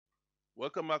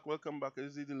Welcome back.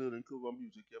 This is the Learning Curve of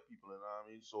Music here, people, you know what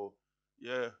I mean? So,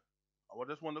 yeah,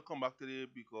 just want to come back today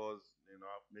because, I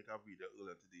make a video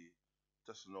earlier today,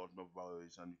 testing out my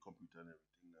voice and the computer and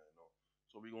everything.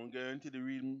 So, we're going to get into the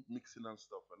real mixing and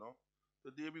stuff.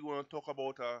 Today, we're going to talk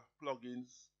about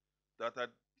plugins that I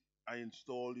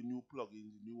installed, the new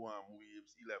plugins, the new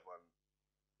Waves 11.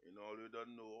 You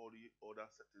don't know how the other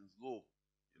settings go.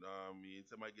 You know what I mean?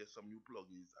 Some might get some new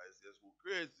plugins, I just go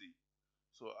crazy.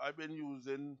 So I've been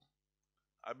wanting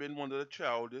to try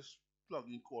out this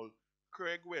plugin called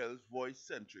Craig Wells Voice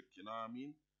Centric. You know what I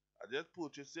mean? I just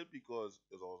purchased it because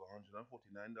it was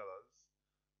 $149,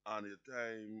 and at the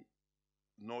time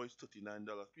now it's $39.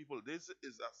 People, this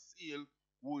is a sale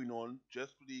going on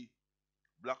just for the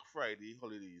Black Friday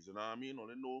holidays. You know what I mean?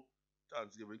 Only know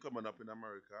Thanksgiving coming up in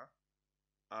America,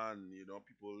 and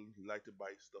people like to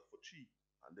buy stuff for cheap,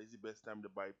 and this is the best time to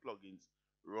buy plugins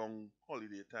wrong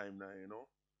holiday time now.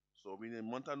 So we're in the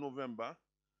month of November,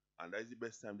 and that's the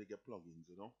best time to get plugins.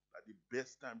 That's the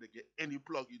best time to get any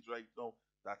plugins right now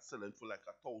that's selling for like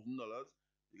 $1,000.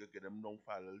 You can get them down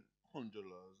for $100,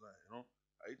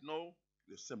 right now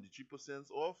they're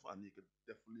 73% off, and you can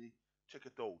definitely check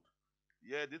it out.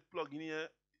 Yeah, this plugin here,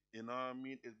 you know what I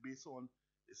mean, is based on,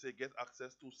 it say get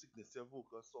access to signature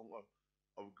vocal song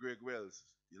of Greg Wells.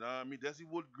 You know what I mean? That's the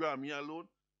word Grammy alone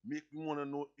make me want to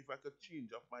know if I could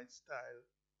change up my style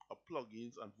of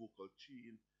plugins and vocal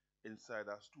chain inside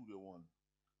our Studio One.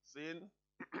 Saying,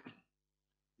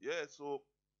 yeah, so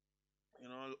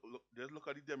just look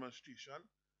at the demonstration.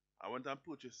 I went and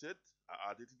purchased it.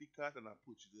 I added to the cart and I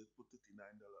purchased it for $39.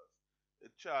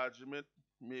 It charged me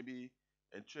maybe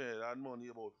and Trinidad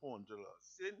money about $400.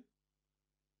 Saying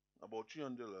about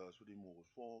 $300 for the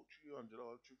most. For $300,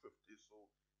 $350. So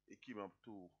it came up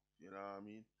to, you know what I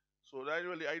mean? So I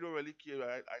don't really care.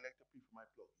 I like to pay for my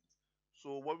plugins.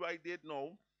 So what I did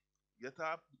now, get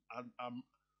up and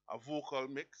a vocal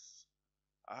mix.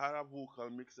 I had a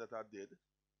vocal mix that I did.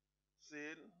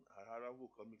 Saying I had a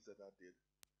vocal mix that I did.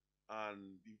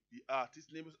 And the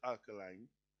artist name is Alkaline.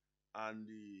 And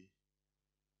the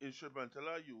instrumental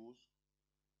I used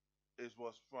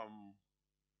was from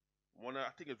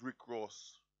I think it's Rick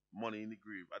Ross, Money in the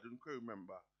Grave. I don't quite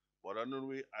remember. But I know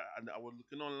I was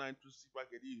looking online to see if I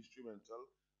get the instrumental.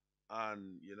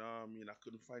 And you know what I mean, I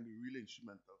couldn't find the real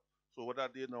instrumental. So what I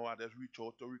did now, I just reach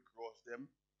out to Rick Ross them,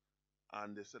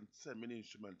 and they send me the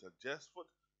instrumental just for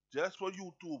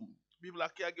YouTube. People I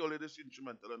can't get all of this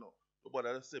instrumental. Nobody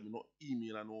just send me no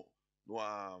email and no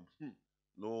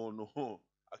no.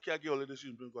 I can't get all of this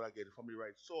instrumental because I get it from the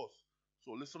right source.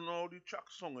 So listen to all the track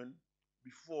songing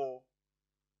before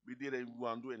we did any go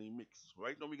and do any mix.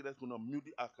 Right now we just gonna mute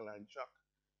the alkaline track.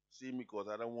 See me because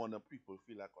I don't want the people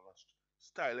feel like gonna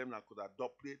style them like because I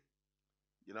dub plate.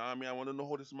 You know what I mean? I want to know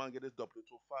how this man get this dub plate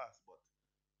so fast, but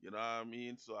you know what I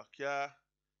mean? So I care.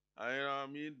 I know what I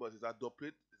mean, but it's a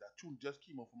dubplate. It's a tune just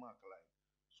came off from Alkaline.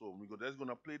 So just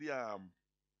gonna play the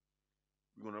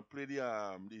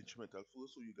instrumental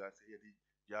first, so you guys hear the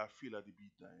feel of the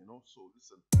beat now. So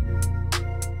listen.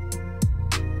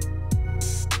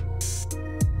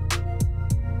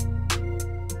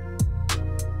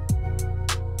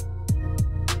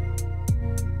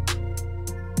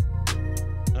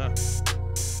 Uh,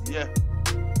 yeah.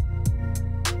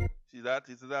 See that?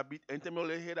 It's that beat. Anytime you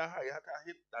only hear that high hat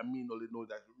hit, that mean only know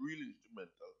that's real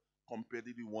instrumental compared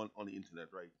to the one on the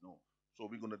internet right now. So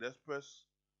we're gonna just press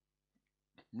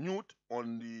mute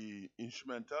on the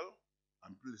instrumental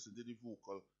and listen to the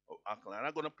vocal of Alkaline. I'm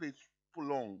not gonna play it for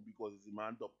long because it's a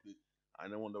man dub plate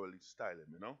and I want to really style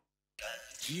him.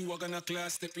 G-Wagon a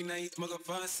class, step in a it, maga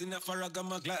fast in a farraga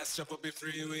my glass, chop up a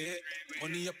freeway.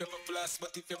 Money up ever plus,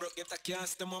 but if you broke get a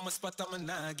cast, them on my spot, I'm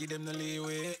nah give them the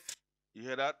leeway. You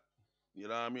hear that? You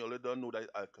know what I mean? All don't know that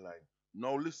it's Alkaline.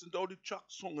 Now listen to all the track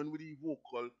songing with the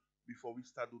vocal before we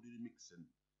start doing the mixing.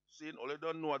 Saying all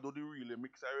don't know I do the really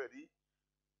mix already.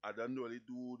 I don't really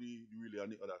do the really on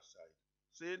the other side.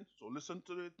 Saying so listen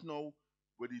to it now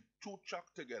with the two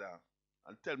track together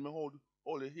and tell me how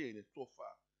they hearing it so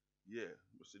far. Yeah,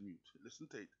 listen mute. Listen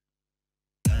to it.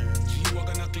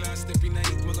 G-Wagon a class, step in a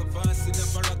it, maga fast in a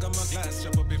farraga my glass,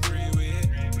 chop up a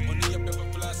freeway. Money up ever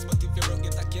plus, but if you broke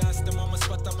get a cast, them on my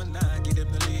spot, I'm nah give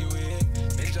them the leeway.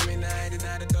 Benjamin hide in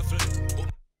the duffel.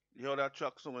 You hear that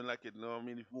track songing like it, you know what I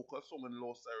mean? The vocal songing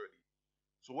lost already.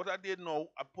 So what I did now,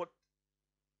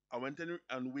 I went in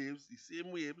and waves, the same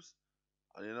waves,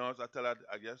 and as I tell her,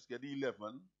 I just get the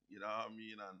 11, you know what I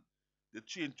mean, and they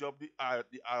change up the R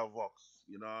Vox,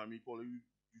 you know what I mean, probably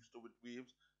used to with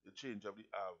waves, they change up the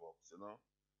R Vox.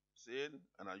 Saying,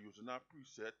 and I using that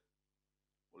preset.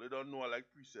 Well, they don't know I like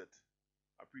preset.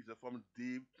 A preset from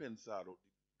Dave Pensado,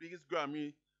 biggest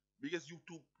Grammy, biggest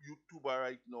YouTuber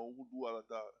right now who do all of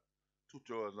the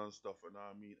tutorials and stuff. You know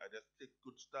what I mean? I just take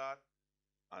good start,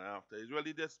 and after it's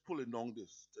really just pulling down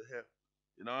this to help.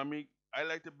 You know what I mean? I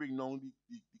like to bring down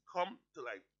the come to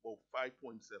like about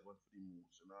 5.7 for the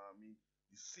moves. You know what I mean?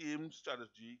 The same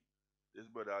strategy this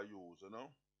brother I use. You know,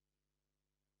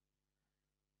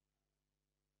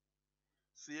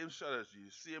 same strategy,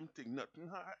 same thing. Nothing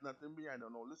behind.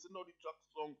 No, listen to the track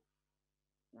song.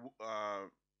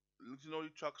 Listen to the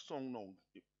track song now.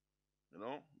 You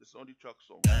know, listen to the track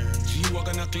song. G-Walk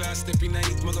on a class, step in a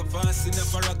hit, mother fast in a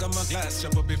farag on my glass,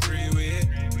 chop up the freeway.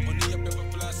 Money up ever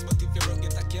plus, but if you don't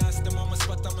get a cast, them on my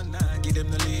spot, I'm a nah, give them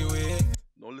the leeway.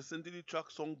 Now listen to the track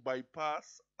song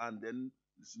bypass and then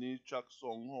listen to the track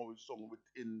song how it's sung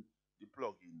within the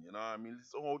plugin. You know what I mean?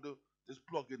 Listen how this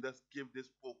plugin just give this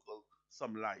vocal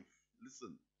some life.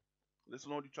 Listen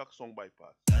how the track song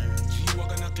bypass.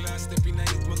 G-Walk on a class, step in a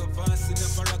hit, mother fast in a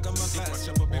farag on my glass,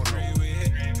 chop up the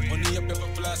freeway. Money up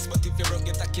ever plus, but if you don't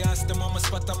get a cast, them on my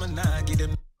spot, I'm a nah, give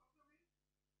them.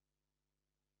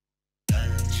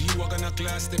 G-Walk on a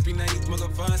class, step in a hit, mother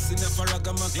fast in a farag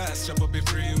on my glass, chop up the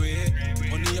freeway.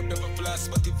 Money up ever plus,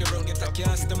 but if you don't get a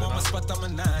cast, them on my spot, I'm a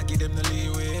nah, give them the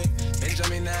leeway.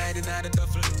 Benjamin Hyde in the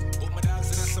duffel, put my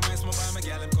dogs in a some ice, my buy my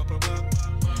gal, them couple buck.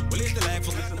 Well, it's the life,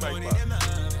 forgot the money, them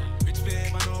have. Rich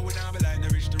fame, I know we now be like,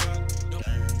 reach the rock.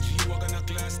 G-Walk on a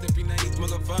class, step in a hit,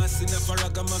 mother fast in a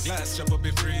farag on my glass, chop up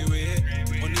the freeway.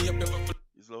 Money up ever plus.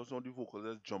 It's also the vocals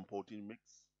just jump out in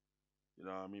mix. You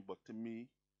know what I mean? But to me,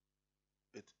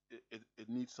 it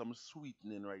needs some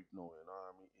sweetening right now. You know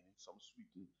what I mean? It needs some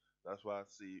sweetening. That's why I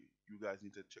say you guys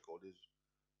need to check out this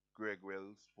Greg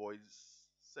Wells voice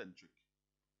Centric.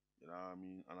 You know what I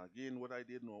mean? And again, what I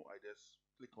did now, I just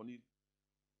click on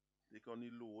the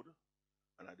load,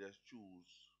 and I just choose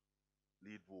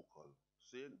lead vocal.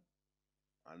 See?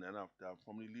 And then after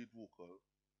from the lead vocal,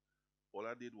 all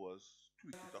I did was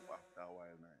tweak it up after a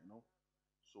while now, you know.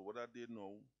 So what I did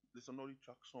now, listen to the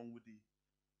track song with the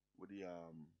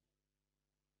um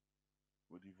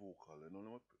with the vocal, you know.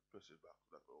 Let me press it back,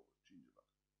 that over, change it back.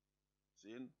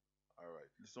 See? Alright,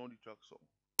 listen to the track song.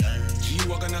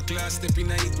 G-Walk on a class, step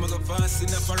in a hit, mother fast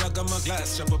in a farag on my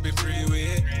glass, chop up the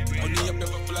freeway. Money up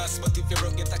ever plus, but if you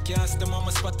don't get a cast, them on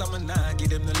my spot, I'm a nah,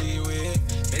 give them the leeway.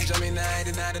 Benjamin Hyde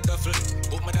in the duffel,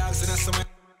 put my dogs in a summer.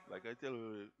 Like I tell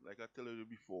you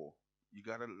before, you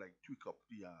gotta like tweak up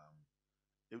the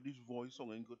if this voice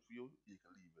song ain't good for you, you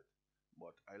can leave it.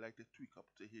 But I like to tweak up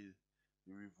to hear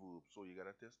the reverb. So you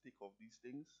gotta just take off these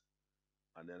things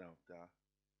and then after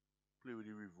play with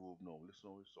the reverb now.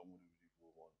 Listen to the song with the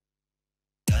reverb on.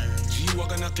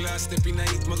 G-Walk on a class, step in a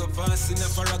hit, mother fast in a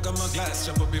farag on my glass,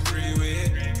 chop up the freeway.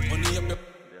 Money up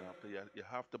Then after you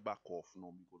have to back off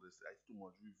now because it's too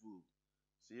much reverb.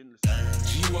 See, listen.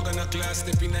 G-Walk on a class,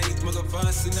 step in a hit, mother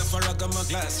fast in a farag on my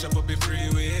glass, chop up the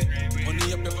freeway.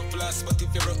 Money up ever plus, but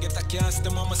if you don't get a cast,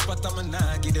 them on my spot, I'm a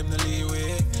nah, give them the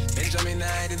leeway. Benjamin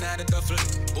Hyde in the duffel,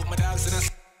 put my dogs in a.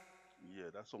 Yeah,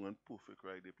 that song ain't perfect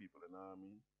right there, people. You know what I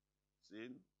mean?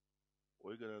 See,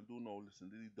 what you gonna do now?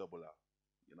 Listen to the double R.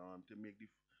 You know, to make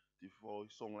the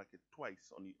voice song like it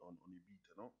twice on the beat.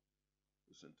 You know,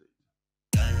 listen to it.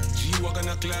 G-Walk on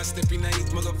a class, step in a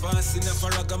hit, mother fast in a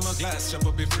farag on my glass, chop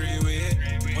up the freeway.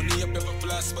 Money up ever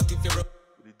plus, but if you don't.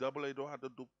 With the double, I don't have to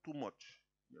do too much.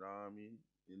 You know what I mean?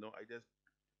 You know, I just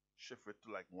shift it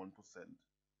to like 1%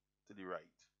 to the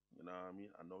right. You know what I mean?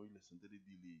 And now you listen to the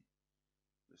delay.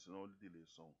 Listen to the delay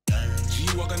song.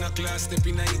 G-Walk on a class, step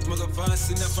in a hit, mother fast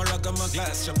in a farag on my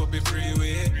glass, chop up the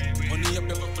freeway. Money up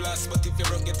ever plus, but if you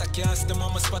don't get a cast, them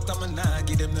on my spot, I'm a nah,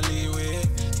 give them the leeway.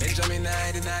 Benjamin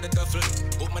Hyde in the duffel,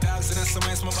 put my dogs in a some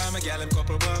ice, my buy my gal, them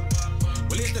couple buck.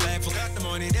 Well, it's the life, forgot the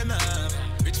money, them have.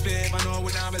 Rich fame, I know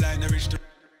we now be like, reach the.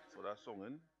 So that song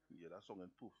in, yeah, that song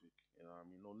ain't perfect. You know what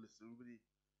I mean? Don't listen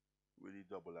with the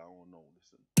double I don't know.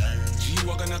 Listen.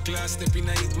 G-Walk on a class, step in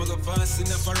a hit, mother fast in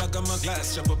a farag on my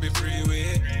glass, chop up the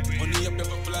freeway. Money up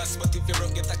ever plus, but if you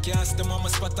don't get a cast, them on my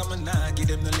spot, I'm a nah, give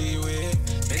them the leeway.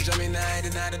 Benjamin Hyde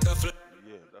in the duffel.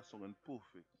 Yeah, that song ain't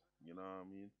perfect. You know what I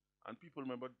mean? And people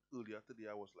remember earlier today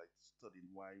I was like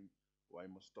studying why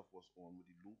my stuff was on with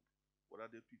the loop. What I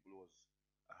did people was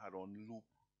I had on loop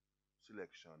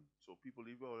selection. So people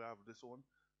if you all have this on,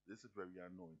 this is very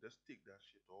annoying. Just take that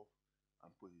shit off and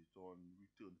put it on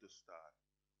return to start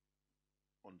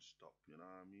on stop. You know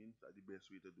what I mean? That's the best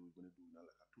way to do it when you're doing like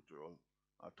a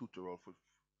tutorial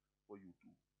for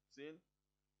YouTube. See?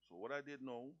 So what I did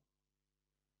now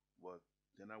was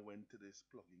then I went to this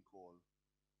plugin called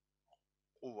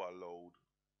Overload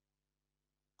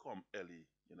Come Ellie.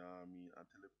 You know what I mean? And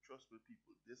tell them trust me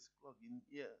people, this plugin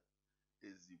here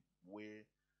is the way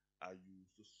I use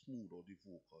to smooth out the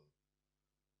vocal.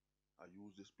 I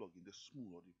use this plugin to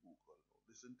smooth out the vocal.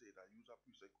 Listen to it. I use a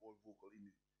preset called vocal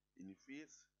in the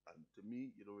face, and to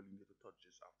me, you don't really need to touch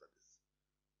this after this.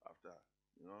 After,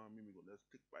 you know what I mean? We go let's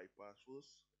take bypass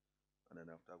first, and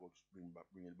then after I go bring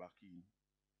it back in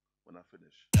when I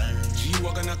finish.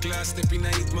 G-Walk on a class, step in a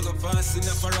hit, mega fast in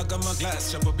a farag on my glass,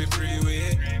 chop up the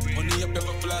freeway. Money up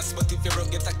ever plus, but if you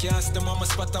broke get a cast, them on my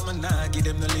spot, I'm a nah, give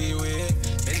them the leeway.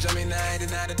 Benjamin Hyde in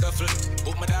the duffel,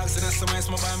 put my dogs in a summer,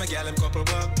 my buy my gal, and couple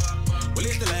buck. We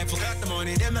live the life, forgot the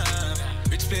money, them have.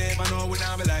 Rich flavor, know we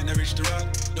now be like, no rich to rock.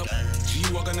 No.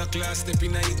 G-Walk on a class, step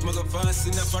in a hit, mega fast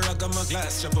in a farag on my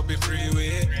glass, chop up the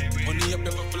freeway. Money up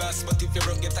ever plus, but if you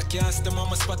broke get a cast, them on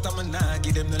my spot, I'm a nah,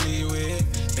 give them the leeway.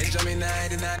 Benjamin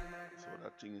Hyde in the So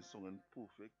that thing is sounding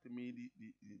perfect. To me,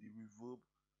 the reverb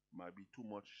might be too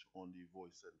much on the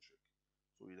voice centric.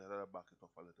 So we gotta back it off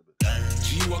a little bit.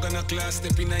 G-Walk on a class,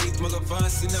 step in a hit, mega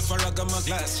fast in a farag on my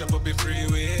glass, chop up the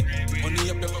freeway. Money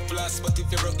up ever plus, but if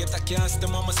you broke get a cast,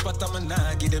 them on my spot, I'm a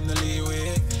nah, give them the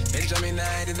leeway. Benjamin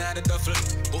Hyde in the duffel,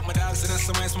 put my dogs in a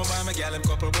summer, my buy my gal, and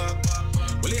couple buck.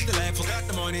 We live the life, forgot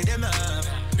the money, them have.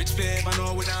 Rich flavor,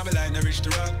 know we now be like, no rich to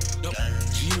rock. No.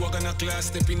 G-Walk on a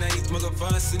class, step in a hit, mega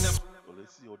fast in a So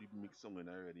let's see how the mix song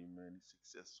already, man. The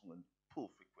success song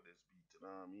perfect for this beat, you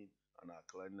know what I mean? And I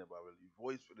can never really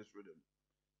voice for this rhythm.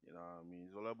 You know what I mean?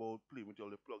 It's all about playing with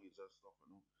all the plugins and stuff,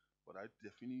 you know. But I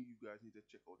definitely you guys need to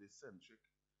check out this Centric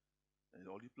and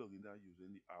all the plugins that are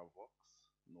using the Avox.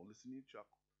 You know, listen to the track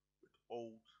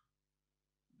without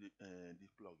the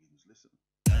plugins. Listen.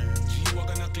 G-Walk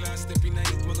on a class, step in a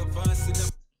hit, mega fast in a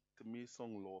To me,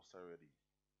 song lost already.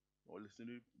 Or listen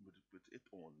to it with it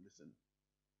on. Listen.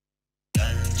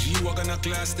 G-Walk on a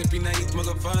class, step in a hit,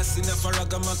 mega fast in a farag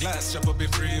on my glass, chop up the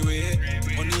freeway.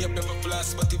 Money up ever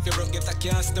plus, but if you broke get a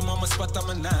cast, them on my spot, I'm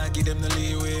a nah, give them the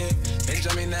leeway.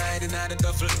 Benjamin Hyde in the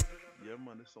duffel. Yeah,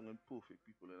 man, this song is perfect,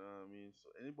 people. You know what I mean?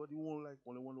 So anybody who want like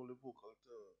only want all the vocal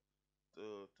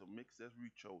to mix, just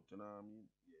reach out. You know what I mean?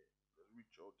 Yeah, just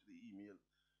reach out to the email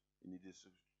in the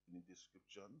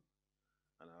description,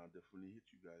 and I'll definitely hit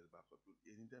you guys back up.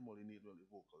 Anytime all you need on the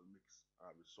vocal mix,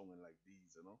 I'll be singing like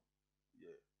these. You know?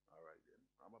 Yeah. All right then.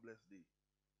 Have a blessed day.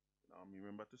 You know what I mean?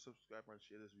 Remember to subscribe and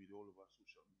share this video all over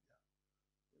social media.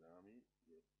 You know what I mean?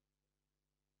 Yeah.